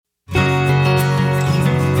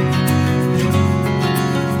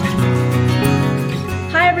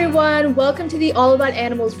everyone. Welcome to the All About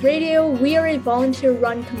Animals Radio. We are a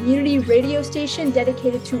volunteer-run community radio station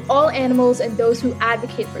dedicated to all animals and those who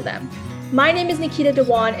advocate for them. My name is Nikita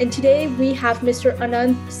Dewan, and today we have Mr.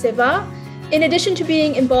 Anand Siva. In addition to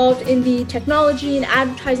being involved in the technology and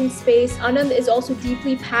advertising space, Anand is also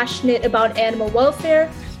deeply passionate about animal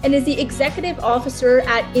welfare and is the executive officer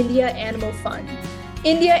at India Animal Fund.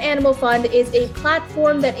 India Animal Fund is a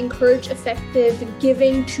platform that encourages effective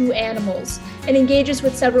giving to animals and engages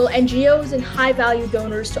with several NGOs and high-value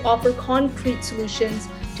donors to offer concrete solutions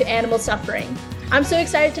to animal suffering. I'm so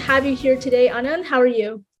excited to have you here today, Anand. How are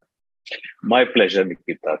you? My pleasure,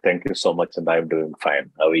 Nikita. Thank you so much, and I'm doing fine.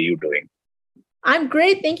 How are you doing? I'm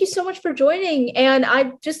great. Thank you so much for joining. And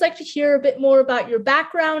I'd just like to hear a bit more about your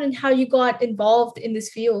background and how you got involved in this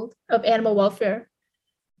field of animal welfare.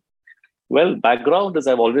 Well, background is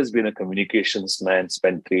I've always been a communications man,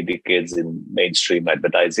 spent 3 decades in mainstream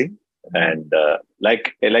advertising. And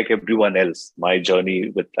like everyone else, my journey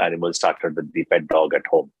with animals started with the pet dog at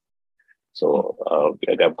home. So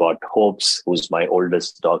I've got Hopes, who's my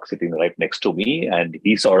oldest dog, sitting right next to me. And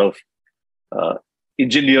he sort of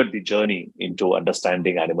engineered the journey into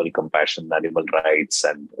understanding animal compassion, animal rights.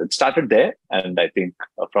 And it started there. And I think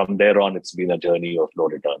from there on, it's been a journey of no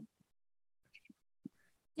return.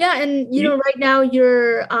 Yeah, and right now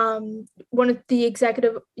you're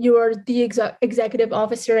executive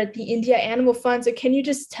officer at the India Animal Fund. So can you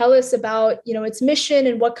just tell us about its mission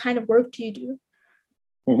and what kind of work do you do?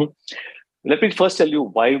 Mm-hmm. Let me first tell you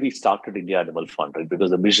why we started India Animal Fund, right? Because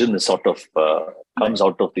the vision is sort of comes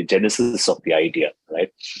out of the genesis of the idea,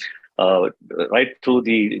 right? Right through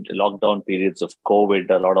the lockdown periods of COVID,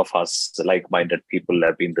 a lot of us like-minded people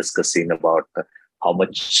have been discussing about how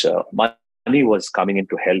much money was coming in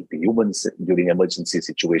to help humans during emergency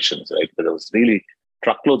situations, right? But there was really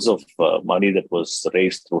truckloads of money that was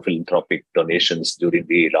raised through philanthropic donations during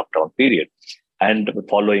the lockdown period. And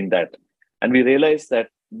following that, and we realized that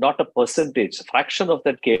not a percentage, a fraction of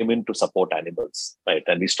that came in to support animals, right?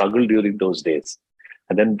 And we struggled during those days.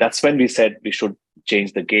 And then that's when we said we should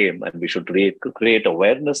change the game and we should create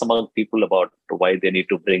awareness among people about why they need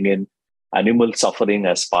to bring in animal suffering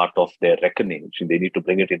as part of their reckoning. They need to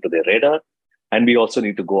bring it into their radar. And we also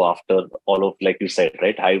need to go after all of, like you said,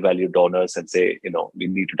 right, high value donors and say, we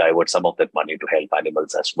need to divert some of that money to help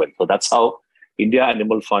animals as well. So that's how India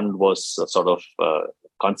Animal Fund was sort of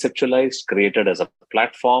conceptualized, created as a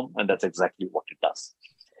platform. And that's exactly what it does.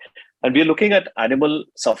 And we're looking at animal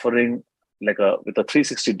suffering with a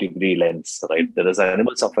 360-degree lens, right? There is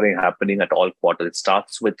animal suffering happening at all quarters. It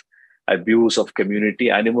starts with abuse of community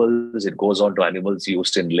animals. It goes on to animals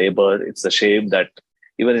used in labor. It's a shame that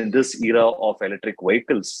even in this era of electric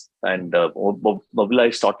vehicles and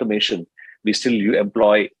mobilized automation, we still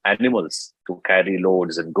employ animals to carry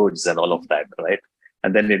loads and goods and all of that, right?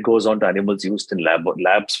 And then it goes on to animals used in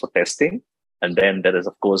labs for testing. And then there is,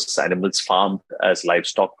 of course, animals farmed as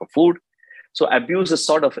livestock for food. So abuse is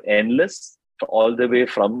sort of endless, all the way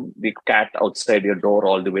from the cat outside your door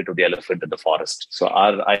all the way to the elephant in the forest. So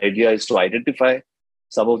our idea is to identify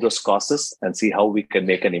some of those causes and see how we can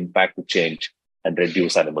make an impact to change and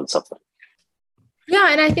reduce animal suffering. Yeah,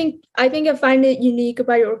 and I think I find it unique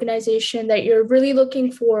about your organization that you're really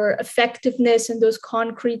looking for effectiveness and those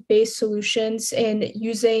concrete-based solutions and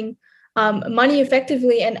using money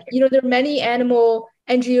effectively. And there are many animal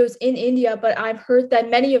NGOs in India, but I've heard that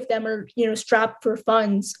many of them are strapped for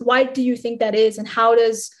funds. Why do you think that is, and how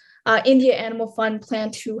does India Animal Fund plan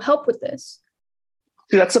to help with this?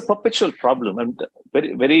 See, that's a perpetual problem, and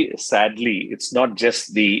very, very sadly, it's not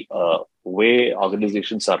just the way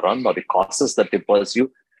organizations are run or the causes that they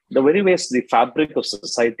pursue, the very ways the fabric of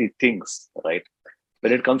society thinks, right?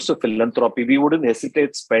 When it comes to philanthropy, we wouldn't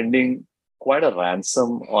hesitate spending quite a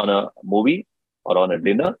ransom on a movie or on a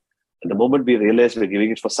dinner. And the moment we realize we're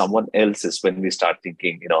giving it for someone else is when we start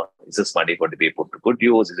thinking, is this money going to be put to good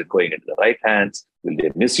use? Is it going into the right hands? Will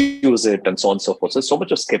they misuse it? And so on and so forth. So, so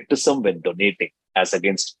much of skepticism when donating as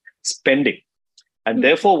against spending. And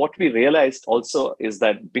therefore, what we realized also is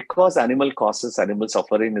that because animal causes, animal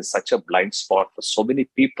suffering is such a blind spot for so many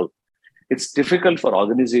people, it's difficult for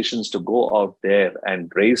organizations to go out there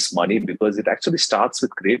and raise money because it actually starts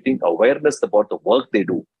with creating awareness about the work they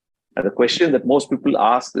do. And the question that most people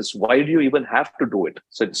ask is, why do you even have to do it?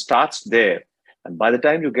 So it starts there. And by the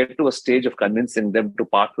time you get to a stage of convincing them to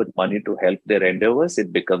part with money to help their endeavors,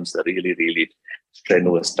 it becomes a really, really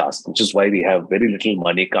strenuous task, which is why we have very little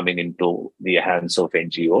money coming into the hands of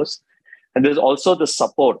NGOs. And there's also the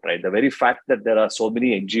support, right? The very fact that there are so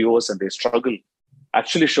many NGOs and they struggle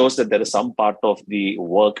actually shows that there is some part of the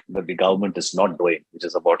work that the government is not doing, which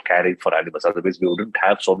is about caring for animals. Otherwise, we wouldn't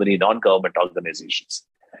have so many non-government organizations.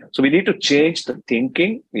 So we need to change the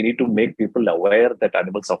thinking. We need to make people aware that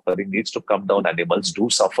animal suffering needs to come down. Animals do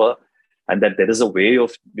suffer, and that there is a way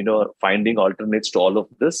of finding alternates to all of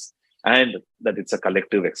this, and that it's a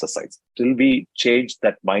collective exercise. Till we change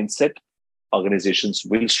that mindset, organizations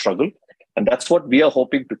will struggle, and that's what we are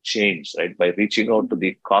hoping to change, right? By reaching out to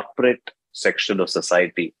the corporate section of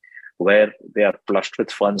society, where they are flushed with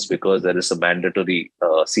funds because there is a mandatory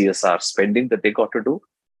CSR spending that they got to do.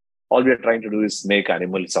 All we are trying to do is make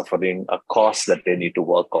animal suffering a cost that they need to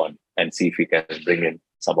work on and see if we can bring in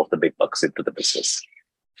some of the big bucks into the business.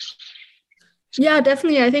 Yeah,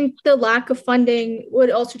 definitely. I think the lack of funding would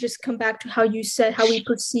also just come back to how you said, how we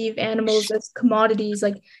perceive animals as commodities.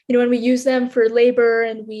 Like, when we use them for labor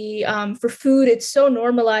and we for food, it's so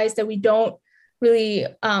normalized that we don't really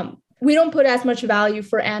we don't put as much value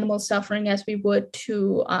for animal suffering as we would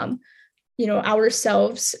to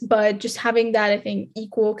ourselves. But just having that, I think,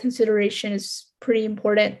 equal consideration is pretty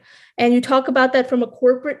important. And you talk about that from a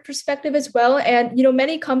corporate perspective as well. And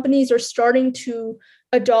many companies are starting to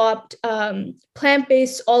adopt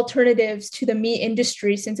plant-based alternatives to the meat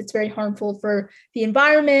industry, since it's very harmful for the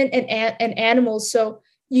environment and animals. So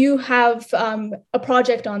you have a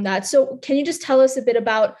project on that. So can you just tell us a bit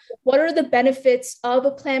about what are the benefits of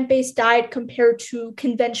a plant-based diet compared to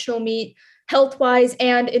conventional meat, health-wise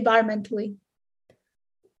and environmentally?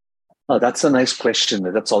 Oh, that's a nice question.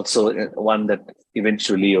 That's also one that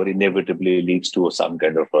eventually or inevitably leads to some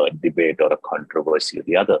kind of a debate or a controversy or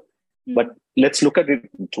the other. But let's look at it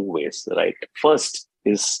in two ways, right? First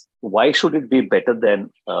is, why should it be better than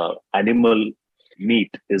animal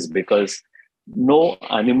meat? Is because no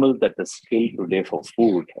animal that is killed today for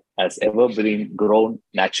food has ever been grown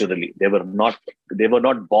naturally. They were not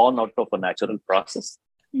born out of a natural process.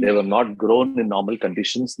 They were not grown in normal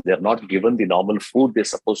conditions. They're not given the normal food they're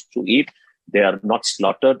supposed to eat. They are not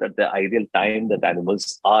slaughtered at the ideal time that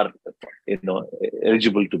animals are,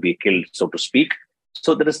 eligible to be killed, so to speak.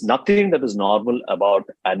 So there is nothing that is normal about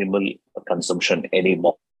animal consumption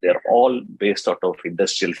anymore. They're all based out of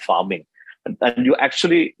industrial farming. And you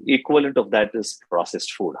actually, equivalent of that is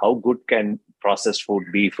processed food. How good can processed food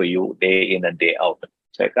be for you day in and day out?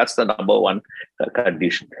 Right? That's the number one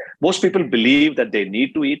condition. Most people believe that they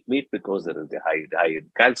need to eat meat because there is the high in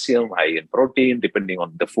calcium, high in protein, depending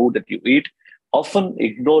on the food that you eat, often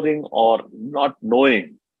ignoring or not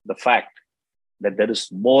knowing the fact that there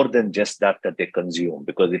is more than just that they consume,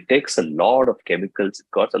 because it takes a lot of chemicals, it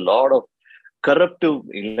got a lot of corruptive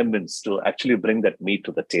elements to actually bring that meat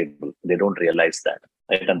to the table. They don't realize that.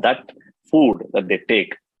 Right? And that food that they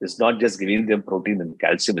take is not just giving them protein and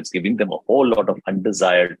calcium, it's giving them a whole lot of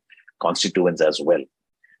undesired constituents as well.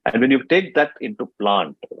 And when you take that into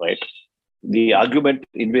plant, right, the argument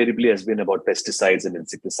invariably has been about pesticides and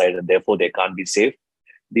insecticides, and therefore they can't be safe.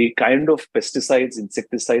 The kind of pesticides,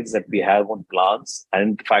 insecticides that we have on plants,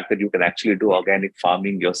 and the fact that you can actually do organic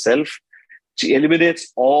farming yourself,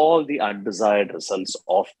 eliminates all the undesired results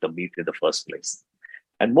of the meat in the first place.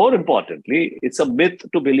 And more importantly, it's a myth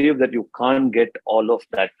to believe that you can't get all of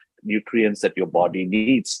that nutrients that your body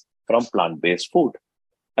needs from plant-based food.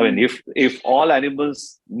 I mean, if all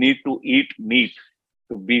animals need to eat meat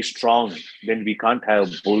to be strong, then we can't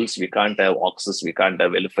have bulls, we can't have oxes, we can't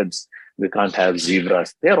have elephants, we can't have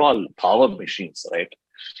zebras. They're all power machines, right?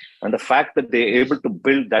 And the fact that they're able to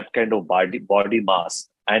build that kind of body mass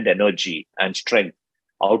and energy and strength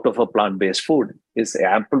out of a plant-based food is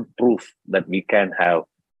ample proof that we can have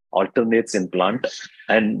alternates in plant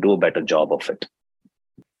and do a better job of it.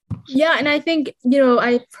 Yeah, and I think,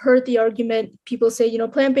 I've heard the argument, people say,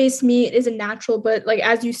 plant-based meat isn't natural, but like,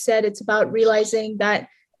 as you said, it's about realizing that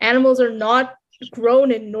animals are not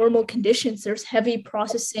grown in normal conditions. There's heavy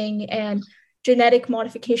processing and genetic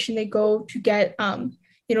modification they go to get,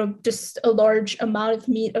 just a large amount of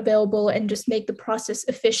meat available and just make the process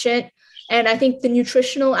efficient. And I think the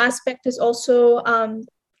nutritional aspect is also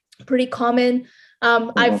pretty common.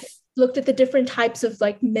 I've looked at the different types of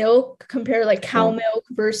like milk, compare like cow milk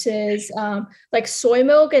versus like soy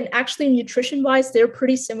milk, and actually nutrition wise they're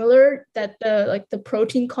pretty similar, that the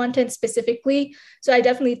protein content specifically. So I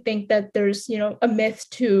definitely think that there's a myth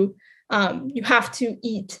to you have to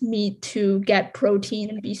eat meat to get protein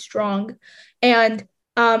and be strong. And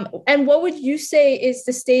what would you say is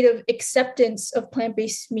the state of acceptance of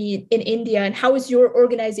plant-based meat in India, and how is your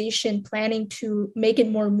organization planning to make it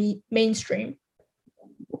more mainstream?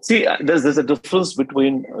 See, there's a difference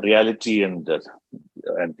between reality and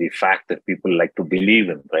the fact that people like to believe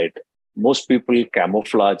in, right? Most people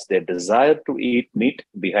camouflage their desire to eat meat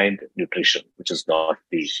behind nutrition, which is not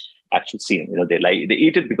the actual scene. They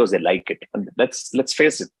eat it because they like it. And let's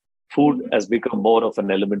face it, Food has become more of an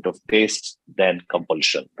element of taste than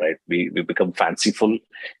compulsion, right? We become fanciful.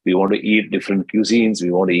 We want to eat different cuisines.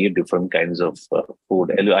 We want to eat different kinds of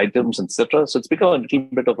food items, etc. So it's become a little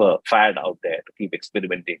bit of a fad out there to keep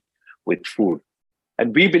experimenting with food.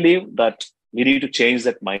 And we believe that we need to change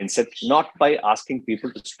that mindset, not by asking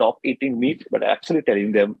people to stop eating meat, but actually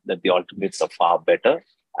telling them that the alternates are far better,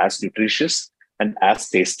 as nutritious, and as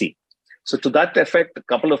tasty. So to that effect, a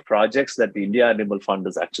couple of projects that the India Animal Fund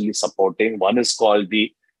is actually supporting. One is called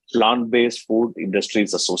the Plant-Based Food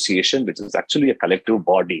Industries Association, which is actually a collective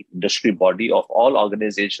body, industry body of all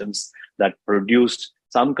organizations that produce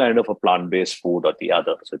some kind of a plant-based food or the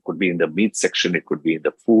other. So it could be in the meat section, it could be in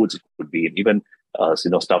the foods, it could be in even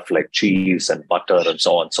stuff like cheese and butter and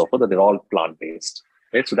so on and so forth. They're all plant-based.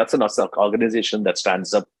 Right? So that's an organization that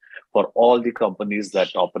stands up for all the companies that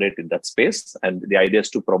operate in that space. And the idea is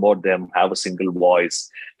to promote them, have a single voice,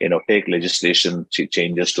 take legislation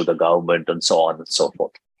changes to the government and so on and so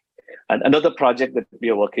forth. And another project that we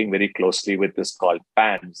are working very closely with is called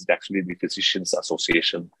PANS, actually the Physicians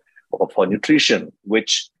Association for Nutrition,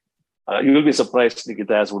 which you will be surprised,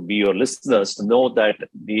 Nikita, as would be your listeners, to know that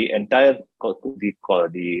the entire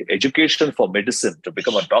the education for medicine to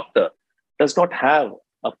become a doctor does not have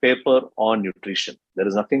a paper on nutrition. There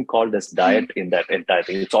is nothing called as diet in that entire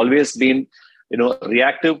thing. It's always been,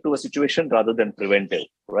 reactive to a situation rather than preventive,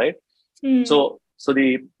 right? So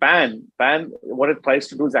the PAN, what it tries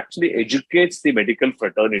to do is actually educates the medical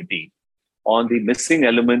fraternity on the missing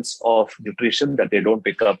elements of nutrition that they don't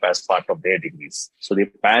pick up as part of their degrees. So the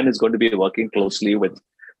PAN is going to be working closely with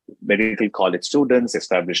medical college students,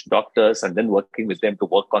 established doctors, and then working with them to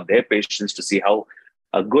work on their patients to see how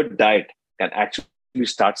a good diet can actually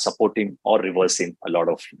start supporting or reversing a lot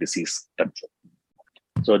of disease.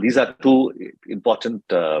 So these are two important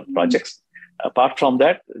projects. Apart from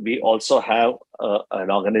that, we also have an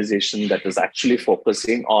organization that is actually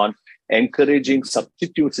focusing on encouraging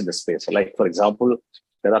substitutes in the space. Like, for example,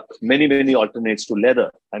 there are many, many alternates to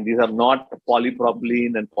leather, and these are not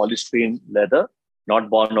polypropylene and polystyrene leather, not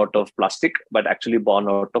born out of plastic, but actually born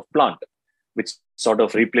out of plant, which sort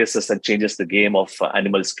of replaces and changes the game of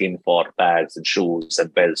animal skin for bags and shoes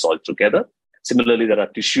and belts altogether. Similarly, there are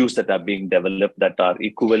tissues that are being developed that are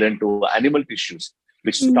equivalent to animal tissues,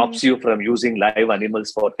 which stops you from using live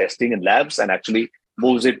animals for testing in labs and actually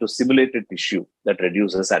moves it to simulated tissue that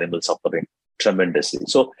reduces animal suffering tremendously.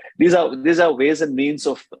 So these are ways and means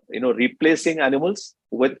of replacing animals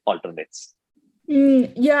with alternates.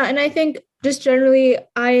 Yeah, and I think just generally,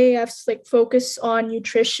 I have focus on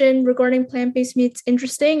nutrition regarding plant-based meats.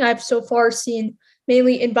 Interesting. I've so far seen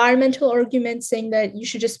mainly environmental arguments saying that you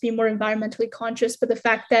should just be more environmentally conscious, but the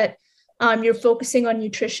fact that you're focusing on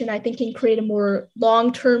nutrition, I think, can create a more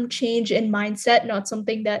long-term change in mindset, not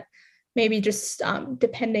something that maybe just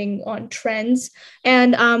depending on trends.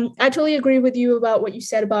 And I totally agree with you about what you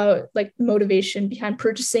said about motivation behind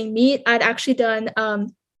purchasing meat. I'd actually done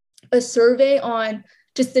a survey on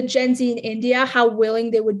just the Gen Z in India, how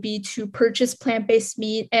willing they would be to purchase plant-based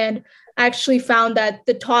meat. And I actually found that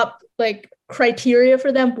the top criteria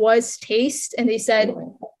for them was taste. And they said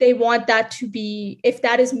they want that to be, if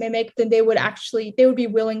that is mimicked, then they would be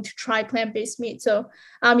willing to try plant-based meat. So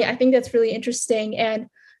I think that's really interesting. And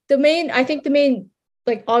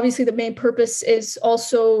obviously the main purpose is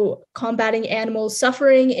also combating animal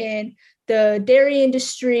suffering in the dairy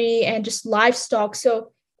industry and just livestock.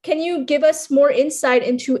 So can you give us more insight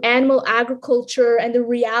into animal agriculture and the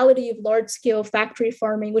reality of large-scale factory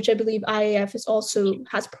farming, which I believe IAF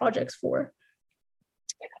has projects for?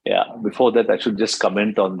 Yeah, before that, I should just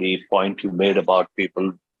comment on the point you made about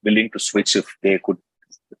people willing to switch if they could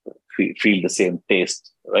feel the same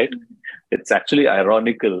taste, right? Mm-hmm. It's actually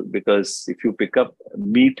ironical because if you pick up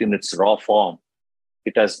meat in its raw form,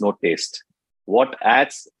 it has no taste. What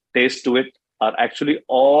adds taste to it are actually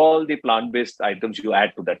all the plant-based items you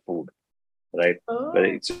add to that food, right? Oh.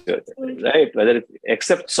 Whether it's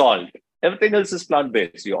except salt, everything else is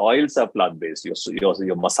plant-based. Your oils are plant-based. Your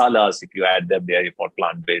masalas, if you add them, they are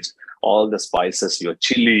plant-based. All the spices, your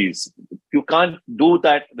chilies, you can't do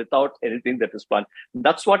that without anything that is plant.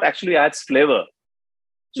 That's what actually adds flavor.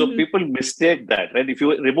 So people mistake that, right? If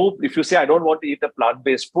you say, I don't want to eat a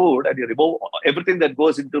plant-based food, and you remove everything that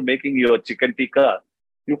goes into making your chicken tikka,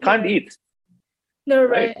 you can't eat. No,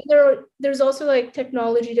 right. There's also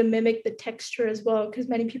technology to mimic the texture as well, because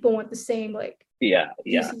many people want the same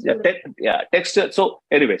texture. So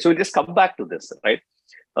anyway, so we just come back to this, right?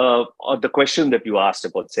 On the question that you asked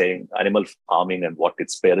about saying animal farming and what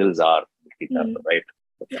its perils are, right?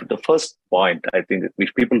 The first point, I think,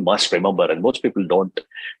 which people must remember, and most people don't,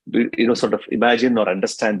 sort of imagine or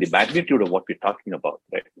understand the magnitude of what we're talking about,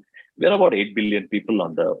 right? we're about 8 billion people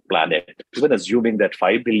on the planet. Even assuming that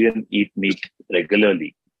 5 billion eat meat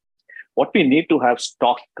regularly, what we need to have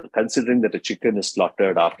stock, considering that a chicken is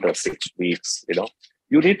slaughtered after 6 weeks,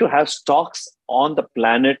 you need to have stocks on the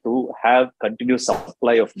planet to have continuous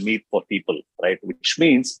supply of meat for people, right? Which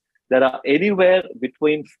means there are anywhere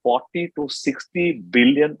between 40 to 60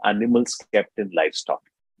 billion animals kept in livestock,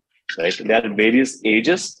 right? They are in various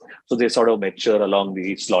ages, so they sort of mature along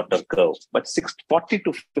the slaughter curve. But 40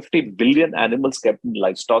 to 50 billion animals kept in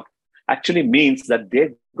livestock actually means that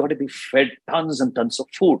they've got to be fed tons and tons of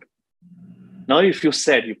food. Now, if you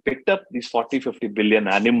picked up these 40, 50 billion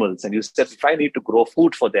animals and you said, if I need to grow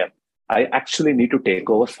food for them, I actually need to take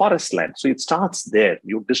over forest land. So it starts there.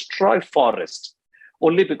 You destroy forests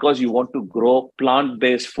only because you want to grow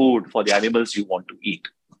plant-based food for the animals you want to eat.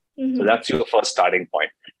 Mm-hmm. So that's your first starting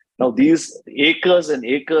point. Now, these acres and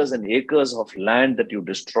acres and acres of land that you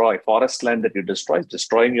destroy, forest land that you destroy, is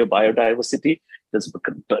destroying your biodiversity. It's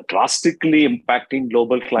drastically impacting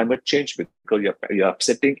global climate change because you're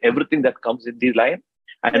upsetting everything that comes in the line.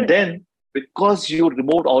 And then because you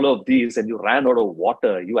removed all of these and you ran out of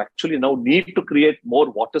water, you actually now need to create more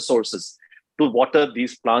water sources to water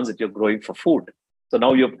these plants that you're growing for food. So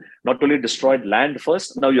now you've not only destroyed land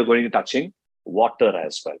first, now you're going to touching water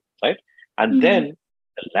as well, right? And then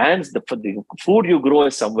the lands, the food you grow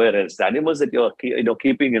is somewhere else. The animals that you're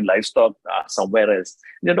keeping in livestock are somewhere else.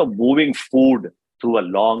 Moving food through a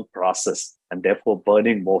long process and therefore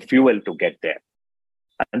burning more fuel to get there.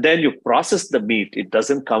 And then you process the meat. It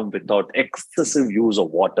doesn't come without excessive use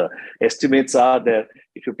of water. Estimates are that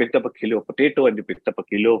if you picked up a kilo of potato and you picked up a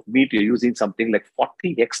kilo of meat, you're using something like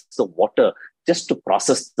 40x of water just to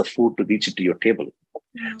process the food to reach it to your table.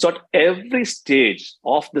 So at every stage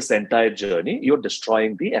of this entire journey, you're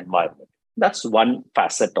destroying the environment. That's one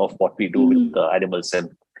facet of what we do with animals.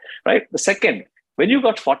 And right. The second, when you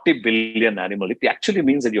got 40 billion animals, it actually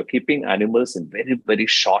means that you're keeping animals in very, very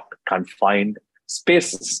short, confined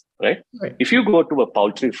spaces, right? If you go to a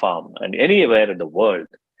poultry farm and anywhere in the world,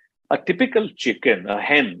 a typical chicken, a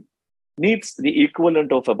hen, needs the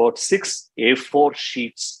equivalent of about 6 A4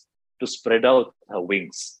 sheets to spread out her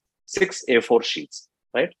wings. 6 A4 sheets,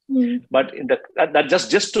 right? But that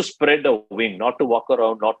just to spread a wing, not to walk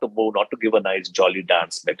around, not to move, not to give a nice jolly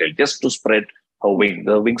dance, just to spread her wing,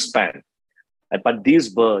 the wingspan. But these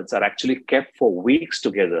birds are actually kept for weeks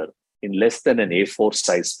together in less than an A4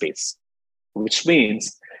 size space, which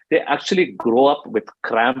means they actually grow up with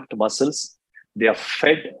cramped muscles. They are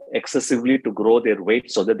fed excessively to grow their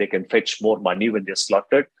weight so that they can fetch more money when they're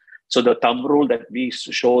slaughtered. So the thumb rule that we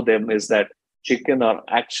show them is that chicken are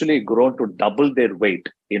actually grown to double their weight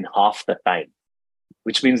in half the time,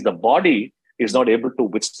 which means the body is not able to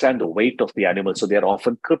withstand the weight of the animal. So they are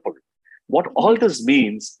often crippled. What all this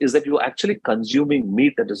means is that you're actually consuming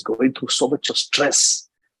meat that is going through so much of stress.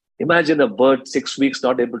 Imagine a bird 6 weeks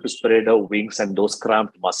not able to spread her wings and those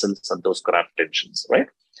cramped muscles and those cramped tensions, right?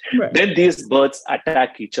 Then these birds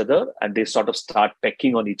attack each other and they sort of start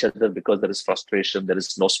pecking on each other because there is frustration, there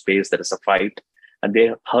is no space, there is a fight, and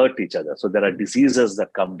they hurt each other. So there are diseases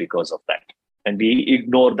that come because of that. And we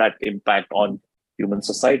ignore that impact on human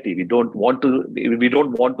society. We don't want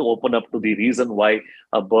to open up to the reason why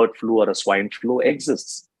a bird flu or a swine flu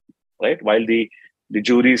exists, right? While the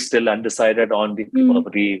jury is still undecided on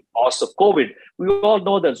the cause of COVID, we all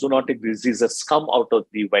know that zoonotic diseases come out of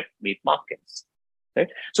the wet meat markets, right?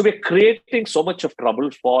 So we're creating so much of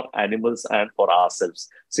trouble for animals and for ourselves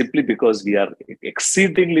simply because we are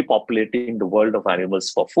exceedingly populating the world of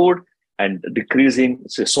animals for food and decreasing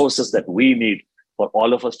resources that we need for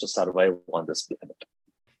all of us to survive on this planet.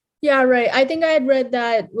 Yeah, right. I think I had read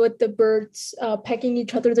that with the birds pecking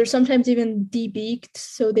each other, they're sometimes even debeaked,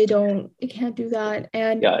 so they can't do that.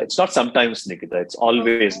 And yeah, it's not sometimes, Nikita. It's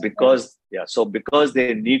always because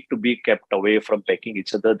they need to be kept away from pecking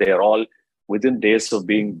each other. They are all within days of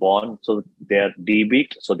being born, so they are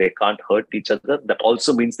debeaked, so they can't hurt each other. That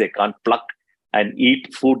also means they can't pluck and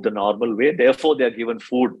eat food the normal way. Therefore, they are given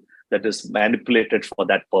food that is manipulated for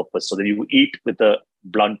that purpose, so that you eat with a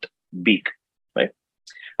blunt beak, right?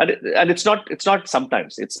 And it's not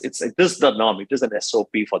sometimes. It is the norm. It is an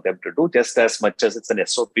SOP for them to do, just as much as it's an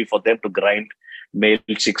SOP for them to grind male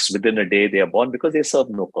chicks within a day they are born, because they serve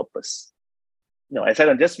no purpose. I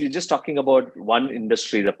said we're just talking about one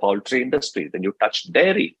industry, the poultry industry. Then you touch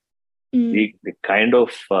dairy, the kind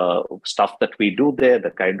of stuff that we do there,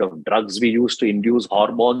 the kind of drugs we use to induce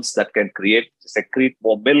hormones that can secrete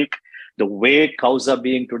more milk, the way cows are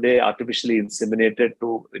being today artificially inseminated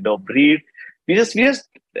to breed.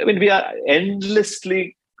 We are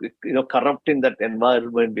endlessly corrupting that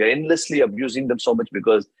environment. We are endlessly abusing them so much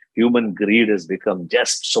because human greed has become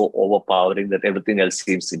just so overpowering that everything else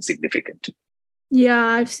seems insignificant. Yeah,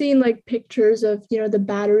 I've seen like pictures of, the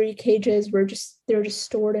battery cages where they're just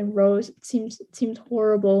stored in rows. It seems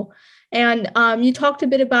horrible. And you talked a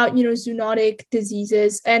bit about, zoonotic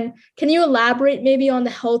diseases. And can you elaborate maybe on the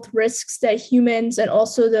health risks that humans and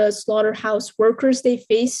also the slaughterhouse workers they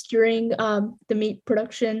face during the meat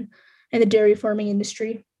production and the dairy farming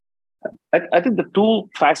industry? I think the two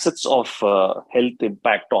facets of health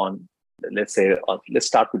impact on, let's say, let's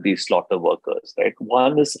start with the slaughter workers, right?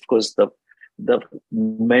 One is, of course, the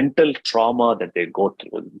mental trauma that they go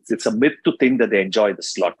through. It's a myth to think that they enjoy the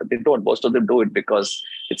slaughter. They don't. Most of them do it because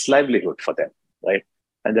it's livelihood for them, right?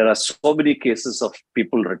 And there are so many cases of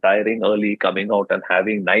people retiring early, coming out and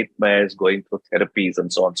having nightmares, going through therapies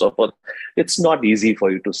and so on and so forth. It's not easy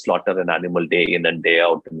for you to slaughter an animal day in and day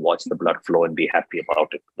out and watch the blood flow and be happy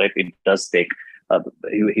about it, right? It does take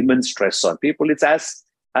immense stress on people. It's as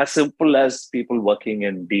simple as people working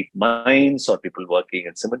in deep mines or people working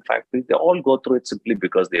in cement factories. They all go through it simply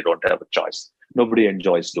because they don't have a choice. Nobody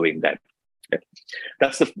enjoys doing that. Okay.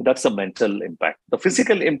 That's the mental impact. The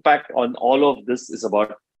physical impact on all of this is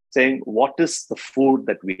about saying what is the food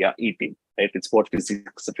that we are eating, right? It's both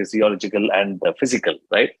physiological and physical,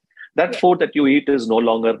 right? That food that you eat is no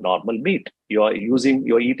longer normal meat. You're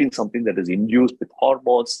eating something that is induced with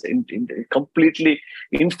hormones, completely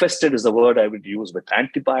infested is the word I would use, with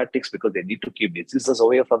antibiotics, because they need to keep diseases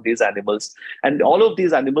away from these animals. And all of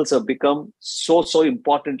these animals have become so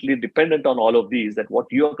importantly dependent on all of these that what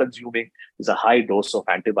you are consuming is a high dose of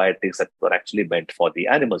antibiotics that were actually meant for the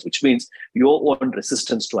animals, which means your own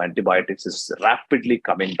resistance to antibiotics is rapidly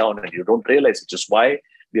coming down and you don't realize, which is why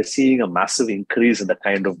we are seeing a massive increase in the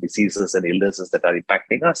kind of diseases and illnesses that are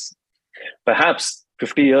impacting us. Perhaps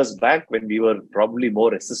 50 years back, when we were probably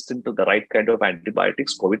more resistant to the right kind of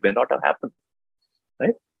antibiotics, COVID may not have happened,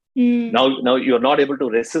 right? Now you're not able to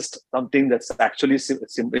resist something that's actually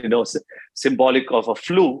symbolic of a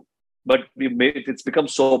flu, but it's become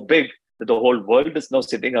so big that the whole world is now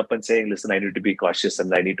sitting up and saying, listen, I need to be cautious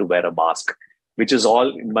and I need to wear a mask, which is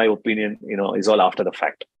all, in my opinion, is all after the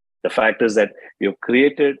fact. The fact is that you've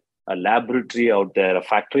created a laboratory out there, a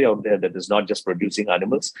factory out there that is not just producing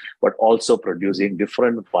animals, but also producing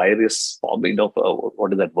different virus, what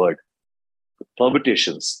is that word?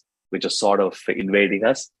 Permutations, which are sort of invading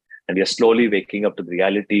us. And we are slowly waking up to the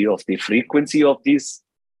reality of the frequency of these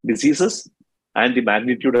diseases and the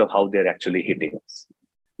magnitude of how they're actually hitting us.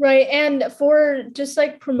 Right. And for just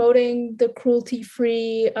like promoting the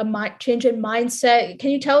cruelty-free change in mindset, can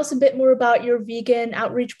you tell us a bit more about your vegan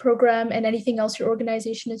outreach program and anything else your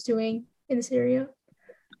organization is doing in this area?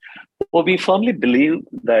 Well, we firmly believe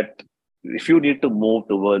that if you need to move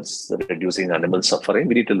towards reducing animal suffering,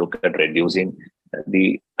 we need to look at reducing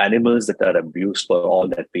the animals that are abused for all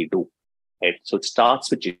that we do. Right? So it starts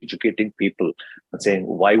with educating people and saying,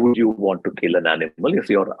 why would you want to kill an animal if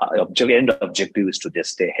your end objective is to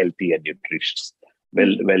just stay healthy and nutritious,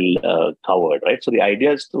 well covered, right? So the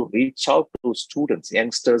idea is to reach out to students,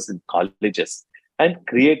 youngsters in colleges, and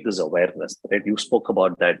create this awareness, right? You spoke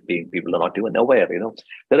about that being people are not even aware,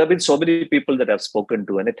 There have been so many people that I've spoken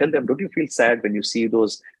to, and I tell them, don't you feel sad when you see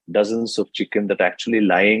those dozens of chicken that are actually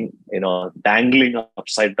lying, dangling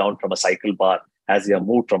upside down from a cycle bar as they are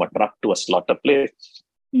moved from a truck to a slaughter place?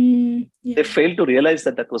 They fail to realize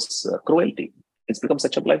that was cruelty. It's become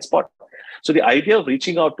such a blind spot. So the idea of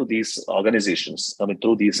reaching out to these organizations,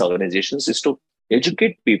 through these organizations, is to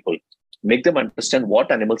educate people, make them understand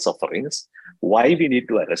what animal suffering is, why we need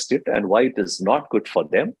to arrest it, and why it is not good for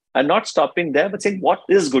them, and not stopping there, but saying what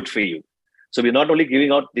is good for you. So we're not only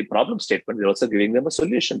giving out the problem statement, we're also giving them a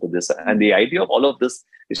solution to this. And the idea of all of this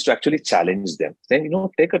is to actually challenge them, saying,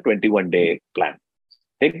 take a 21-day plan,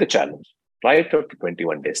 take the challenge, try it for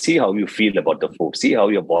 21 days, see how you feel about the food, see how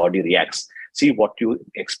your body reacts, see what you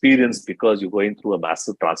experience because you're going through a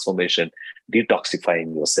massive transformation,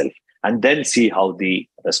 detoxifying yourself, and then see how the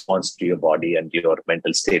response to your body and your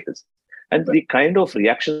mental state is. And the kind of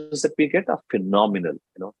reactions that we get are phenomenal,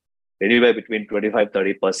 Anywhere between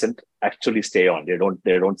 25-30% actually stay on. They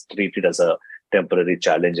don't treat it as a temporary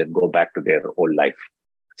challenge and go back to their old life.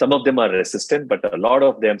 Some of them are resistant, but a lot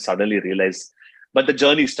of them suddenly realize, but the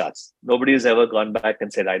journey starts. Nobody has ever gone back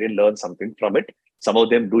and said, I didn't learn something from it. Some of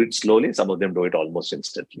them do it slowly. Some of them do it almost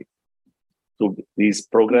instantly. So these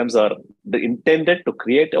programs are intended to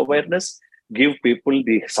create awareness, give people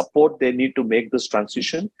the support they need to make this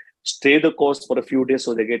transition, stay the course for a few days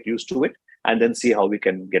so they get used to it, and then see how we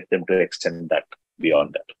can get them to extend that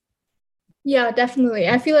beyond that. Yeah, definitely.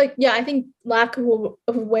 I feel like, I think lack of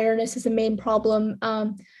awareness is the main problem.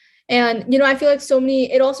 And, I feel like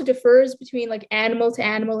it also differs between like animal to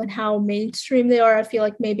animal and how mainstream they are. I feel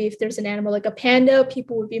like maybe if there's an animal like a panda,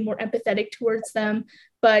 people would be more empathetic towards them.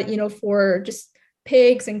 But, for just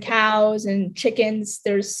pigs and cows and chickens,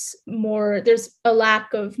 there's a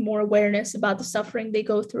lack of more awareness about the suffering they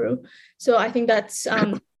go through. So I think that's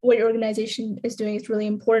what your organization is doing is really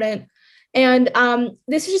important. And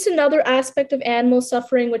this is just another aspect of animal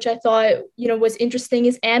suffering, which I thought, was interesting,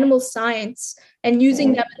 is animal science and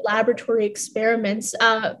using them in laboratory experiments.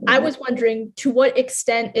 I was wondering, to what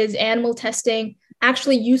extent is animal testing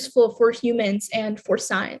actually useful for humans and for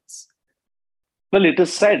science? Well, it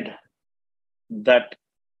is said that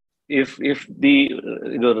if the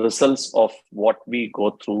results of what we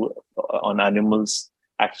go through on animals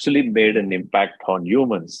actually made an impact on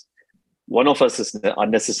humans, one of us is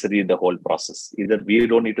unnecessary in the whole process. Either we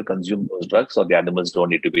don't need to consume those drugs or the animals don't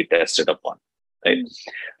need to be tested upon. Right?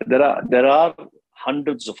 There are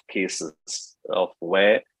hundreds of cases of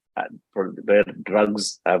where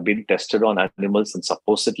drugs have been tested on animals and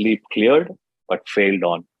supposedly cleared, but failed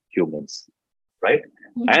on humans. Right?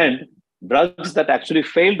 Mm-hmm. And drugs that actually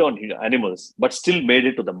failed on animals, but still made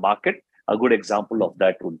it to the market. A good example of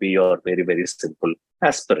that would be your very, very simple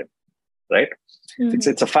aspirin. Right? Mm-hmm.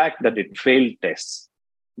 It's a fact that it failed tests,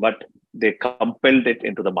 but they compelled it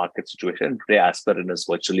into the market situation. Today, aspirin is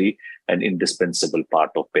virtually an indispensable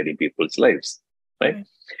part of many people's lives, right?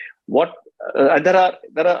 Mm-hmm. And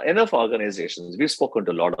there are enough organizations. We've spoken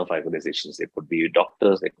to a lot of organizations. They could be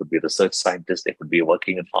doctors, they could be research scientists, they could be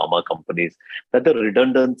working in pharma companies. That the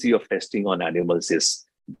redundancy of testing on animals is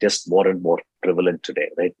just more and more prevalent today,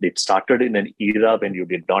 right? It started in an era when you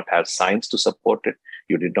did not have science to support it.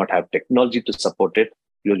 You did not have technology to support it.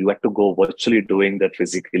 You had to go virtually doing that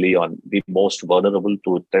physically on the most vulnerable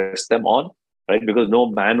to test them on, right? Because no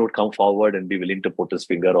man would come forward and be willing to put his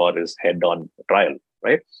finger or his head on trial,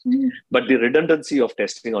 right? Mm-hmm. But the redundancy of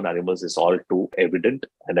testing on animals is all too evident.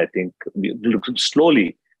 And I think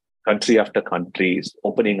slowly, country after country is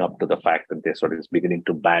opening up to the fact that they sort of is beginning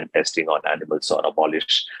to ban testing on animals or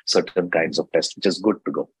abolish certain kinds of tests, which is good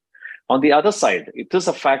to go. On the other side, it is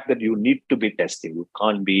a fact that you need to be testing. You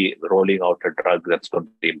can't be rolling out a drug that's going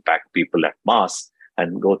to impact people at mass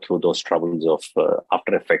and go through those troubles of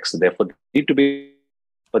after effects. Therefore, need to be.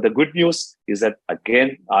 But the good news is that,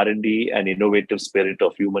 again, R&D and innovative spirit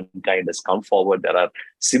of humankind has come forward. There are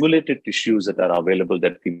simulated tissues that are available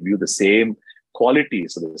that give you the same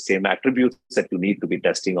qualities, so the same attributes that you need to be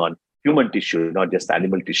testing on human tissue, not just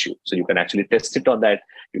animal tissue. So you can actually test it on that.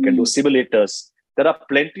 You can do simulators. There are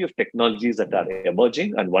plenty of technologies that are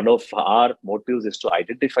emerging. And one of our motives is to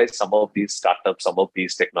identify some of these startups, some of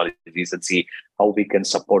these technologies, and see how we can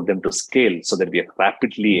support them to scale so that we are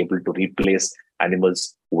rapidly able to replace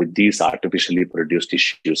animals with these artificially produced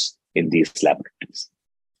tissues in these laboratories.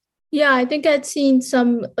 Yeah, I think I'd seen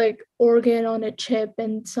some like organ on a chip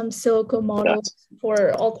and some silico models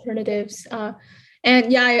for alternatives.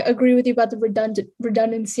 And yeah, I agree with you about the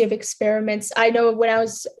redundancy of experiments. I know when I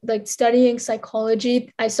was like studying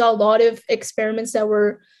psychology, I saw a lot of experiments that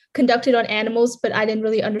were conducted on animals, but I didn't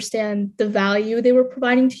really understand the value they were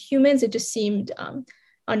providing to humans. It just seemed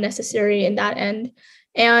unnecessary in that end.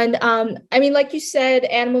 And I mean, like you said,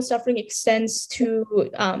 animal suffering extends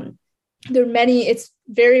to there are many, it's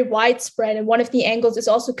very widespread. And one of the angles is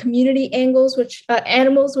also community animals, which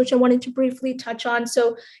I wanted to briefly touch on.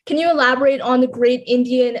 So can you elaborate on the Great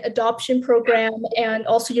Indian Adoption Program and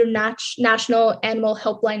also your national animal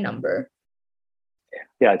helpline number?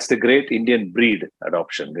 Yeah, it's the Great Indian Breed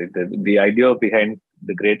Adoption. The idea behind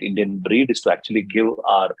the Great Indian Breed is to actually give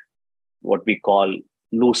our, what we call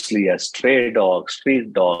loosely as stray dogs,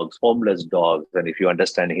 street dogs, homeless dogs. And if you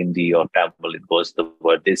understand Hindi or Tamil, it goes the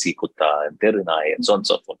word Desi Kutta and Terinai and so on and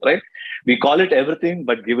so forth, right? We call it everything,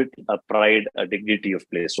 but give it a pride, a dignity of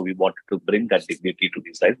place. So we wanted to bring that dignity to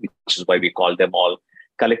these lives, which is why we call them all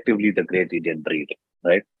collectively the Great Indian Breed,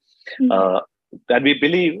 right? Mm-hmm. And we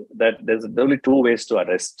believe that there's only two ways to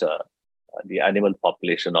arrest the animal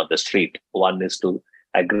population on the street. One is to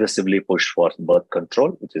aggressively push for birth control,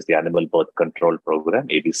 which is the Animal Birth Control Program,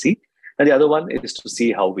 ABC. And the other one is to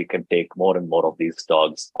see how we can take more and more of these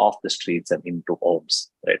dogs off the streets and into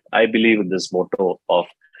homes. Right? I believe in this motto of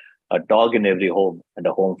a dog in every home and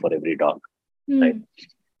a home for every dog. Right?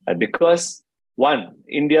 And because, one,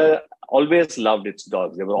 India always loved its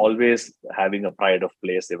dogs. They were always having a pride of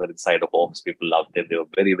place. They were inside of homes. People loved them. They were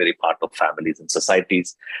very, very part of families and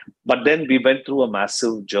societies. But then we went through a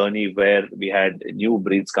massive journey where we had new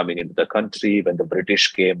breeds coming into the country. When the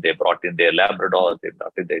British came, they brought in their Labradors, they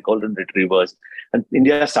brought in their Golden Retrievers. And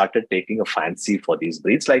India started taking a fancy for these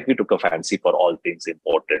breeds, like we took a fancy for all things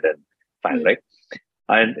imported and fan, right?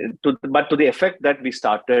 But to the effect that we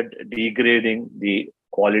started degrading the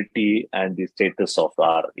quality and the status of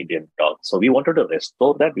our Indian dogs. So we wanted to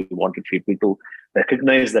restore that. We wanted people to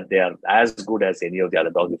recognize that they are as good as any of the other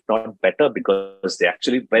dogs, if not better, because they're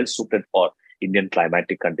actually well suited for Indian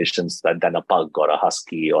climatic conditions than a pug or a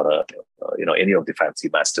husky or any of the fancy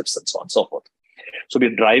mastiffs and so on and so forth. So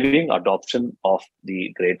we're driving adoption of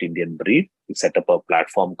the Great Indian Breed. We set up a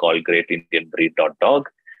platform called greatindianbreed.org.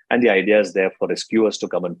 And the idea is there for rescuers to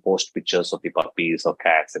come and post pictures of the puppies or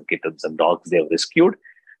cats and kittens and dogs they've rescued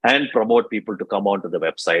and promote people to come onto the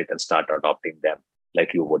website and start adopting them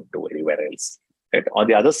like you would do anywhere else. Right? On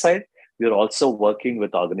the other side, we're also working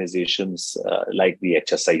with organizations like the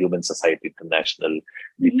HSI, Human Society International,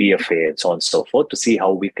 the PFA, and so on and so forth to see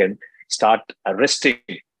how we can start arresting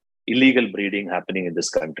illegal breeding happening in this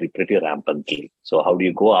country pretty rampantly. So how do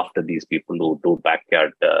you go after these people who do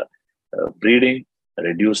backyard breeding,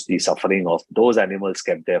 reduce the suffering of those animals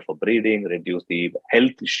kept there for breeding, reduce the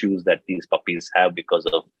health issues that these puppies have because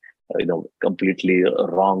of completely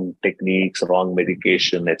wrong techniques, wrong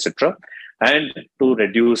medication, etc., and to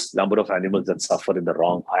reduce number of animals that suffer in the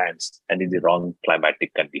wrong hands and in the wrong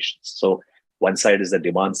climatic conditions. So one side is the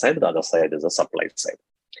demand side, the other side is the supply side.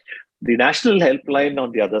 The national helpline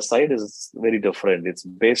on the other side is very different. It's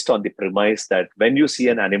based on the premise that when you see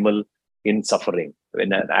an animal in suffering,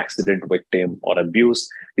 when an accident victim or abuse,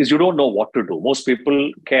 is you don't know what to do. Most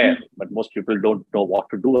people care, but most people don't know what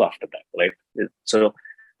to do after that, right? So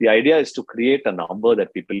the idea is to create a number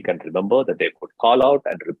that people can remember, that they could call out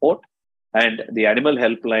and report. And the Animal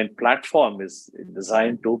Helpline platform is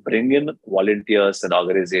designed to bring in volunteers and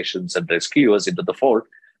organizations and rescuers into the fold.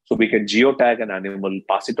 So we can geotag an animal,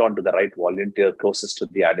 pass it on to the right volunteer closest to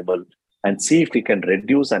the animal, and see if we can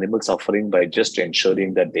reduce animal suffering by just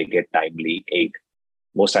ensuring that they get timely aid.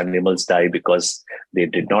 Most animals die because they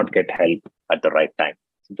did not get help at the right time.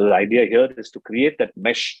 So the idea here is to create that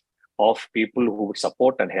mesh of people who would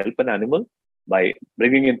support and help an animal by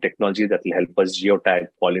bringing in technology that will help us geotag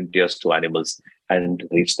volunteers to animals and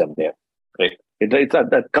reach them there. Right?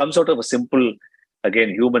 That comes out of a simple, again,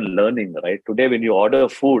 human learning, right? Today, when you order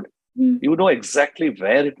food, you know exactly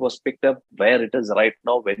where it was picked up, where it is right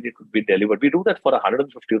now, when it could be delivered. We do that for a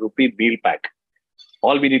 150 rupee meal pack.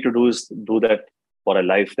 All we need to do is do that for a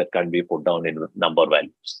life that can be put down in number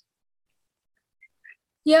values.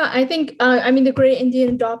 Yeah, I think, the Great Indian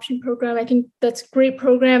Adoption Program, I think that's a great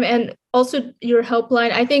program. And also your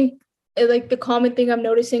helpline, I think like the common thing I'm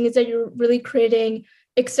noticing is that you're really creating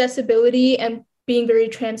accessibility and being very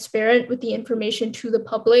transparent with the information to the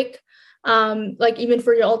public. Like even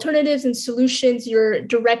for your alternatives and solutions, you're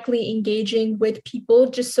directly engaging with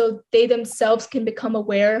people just so they themselves can become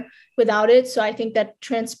aware without it. So I think that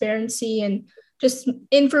transparency and just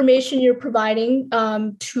information you're providing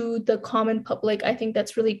to the common public, I think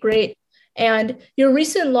that's really great. And your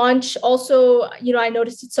recent launch also, I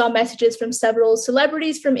noticed it saw messages from several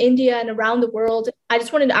celebrities from India and around the world. I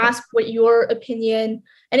just wanted to ask what your opinion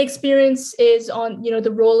and experience is on,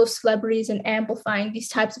 the role of celebrities in amplifying these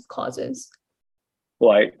types of causes.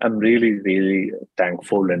 Well, I'm really, really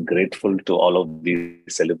thankful and grateful to all of these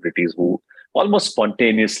celebrities who almost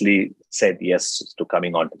spontaneously said yes to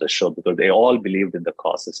coming onto the show because they all believed in the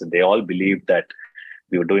causes and they all believed that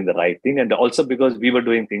we were doing the right thing. And also because we were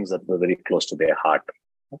doing things that were very close to their heart.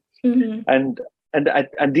 Mm-hmm.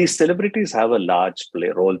 And these celebrities have a large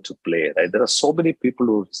role to play, right? There are so many people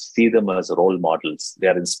who see them as role models. They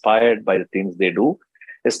are inspired by the things they do.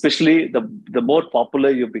 Especially the more popular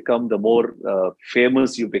you become, the more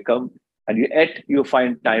famous you become. And yet you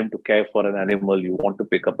find time to care for an animal. You want to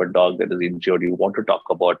pick up a dog that is injured. You want to talk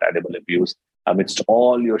about animal abuse amidst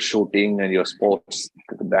all your shooting and your sports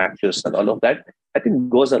matches and all of that. I think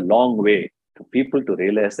goes a long way to people to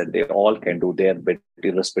realize that they all can do their bit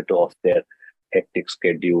irrespective of their hectic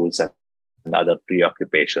schedules and other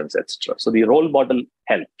preoccupations, etc. So the role model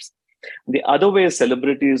helps. The other way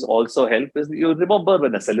celebrities also help is you remember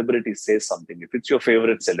when a celebrity says something, if it's your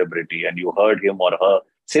favorite celebrity and you heard him or her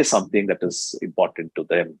say something that is important to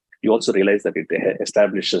them, you also realize that it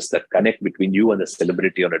establishes that connect between you and the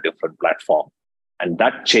celebrity on a different platform. And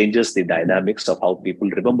that changes the dynamics of how people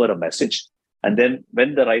remember a message. And then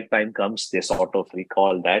when the right time comes, they sort of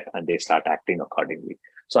recall that and they start acting accordingly.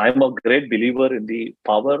 So I'm a great believer in the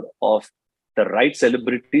power of the right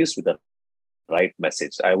celebrities with the right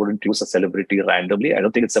message. I wouldn't use a celebrity randomly. I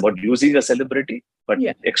don't think it's about using a celebrity, but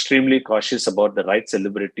extremely cautious about the right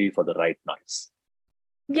celebrity for the right noise.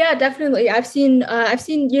 Yeah, definitely. I've seen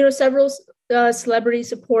several celebrities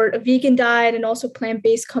support a vegan diet and also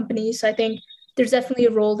plant-based companies. So I think there's definitely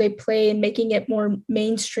a role they play in making it more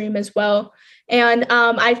mainstream as well. And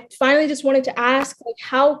I finally just wanted to ask, like,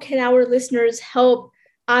 how can our listeners help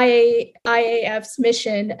IAF's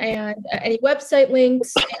mission, and any website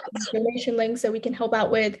links and donation links that we can help out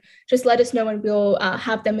with, just let us know and we'll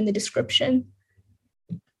have them in the description.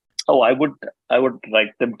 Oh, I would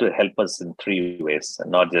like them to help us in three ways and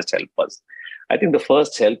not just help us. I think the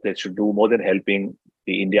first help they should do, more than helping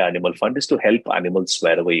the India Animal Fund, is to help animals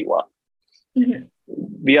wherever you are. Mm-hmm.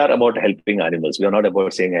 We are about helping animals. We are not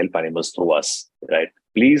about saying help animals through us, right?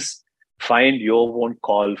 Please find your own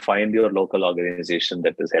call, find your local organization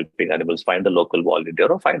that is helping animals, find a local volunteer,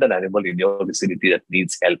 or find an animal in your vicinity that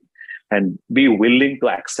needs help, and be willing to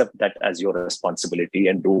accept that as your responsibility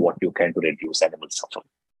and do what you can to reduce animal suffering.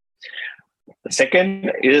 The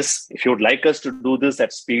second is, if you would like us to do this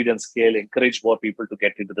at speed and scale, encourage more people to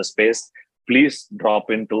get into the space, please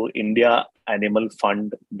drop into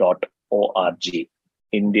indiaanimalfund.org.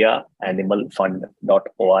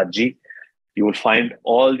 indiaanimalfund.org. You will find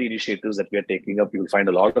all the initiatives that we are taking up. You will find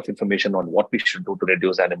a lot of information on what we should do to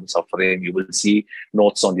reduce animal suffering. You will see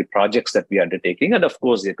notes on the projects that we are undertaking. And of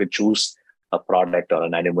course, you could choose a product or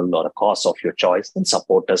an animal or a cause of your choice and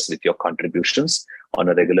support us with your contributions on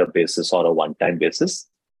a regular basis or a one-time basis.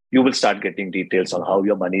 You will start getting details on how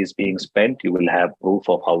your money is being spent. You will have proof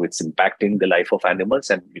of how it's impacting the life of animals,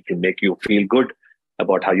 and it will make you feel good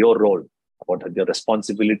about how your role, about the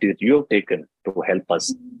responsibility that you have taken to help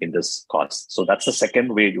us in this cause. So that's the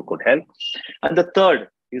second way you could help. And the third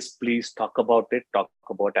is, please talk about it, talk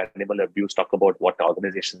about animal abuse, talk about what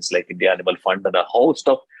organizations like India Animal Fund and a host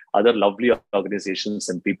of other lovely organizations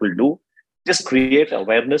and people do. Just create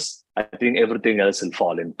awareness. I think everything else will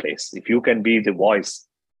fall in place. If you can be the voice,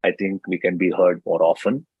 I think we can be heard more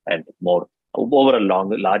often and more over a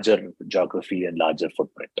larger geography and larger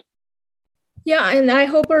footprint. Yeah, and I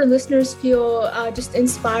hope our listeners feel just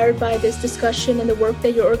inspired by this discussion and the work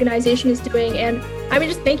that your organization is doing. And I mean,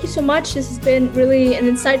 just thank you so much. This has been really an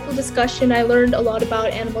insightful discussion. I learned a lot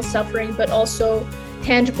about animal suffering, but also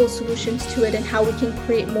tangible solutions to it and how we can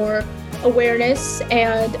create more awareness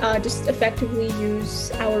and just effectively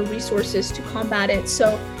use our resources to combat it.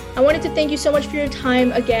 So I wanted to thank you so much for your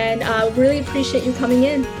time again. Really appreciate you coming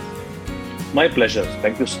in. My pleasure.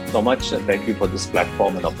 Thank you so much. And thank you for this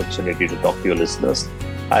platform and opportunity to talk to your listeners.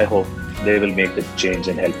 I hope they will make the change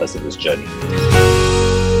and help us in this journey.